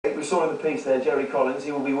we saw in the piece there, Jerry Collins,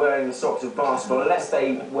 he will be wearing the socks of Barnstaple, unless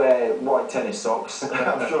they wear white tennis socks.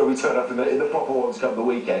 I'm sure he'll be turned up in the proper ones come the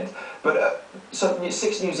weekend. But so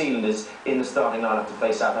 6 New Zealanders in the starting lineup to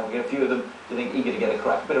face South Africa. A few of them, do you think, eager to get a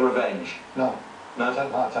crack? Bit of revenge? No. No?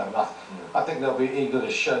 I think they'll be eager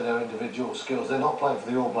to show their individual skills. They're not playing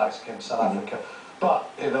for the All Blacks against South Africa, but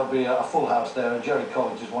there'll be a full house there, and Jerry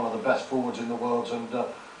Collins is one of the best forwards in the world, and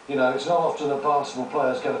you know, it's not often that Barnstaple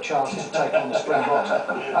players get a chance to take on the Springboks.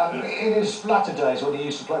 And in his latter days, when he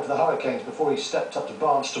used to play for the Hurricanes, before he stepped up to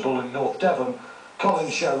Barnstaple in North Devon,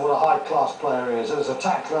 Collins showed what a high-class player he is. As a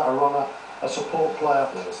tackler, a runner, a support player.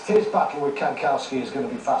 His battle with Kankowski is going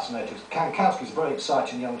to be fascinating. Kankowski's a very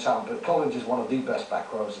exciting young talent, but Collins is one of the best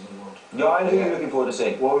back rowers in the world. Yeah, I know you're looking forward to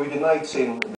seeing. Well, we've been 18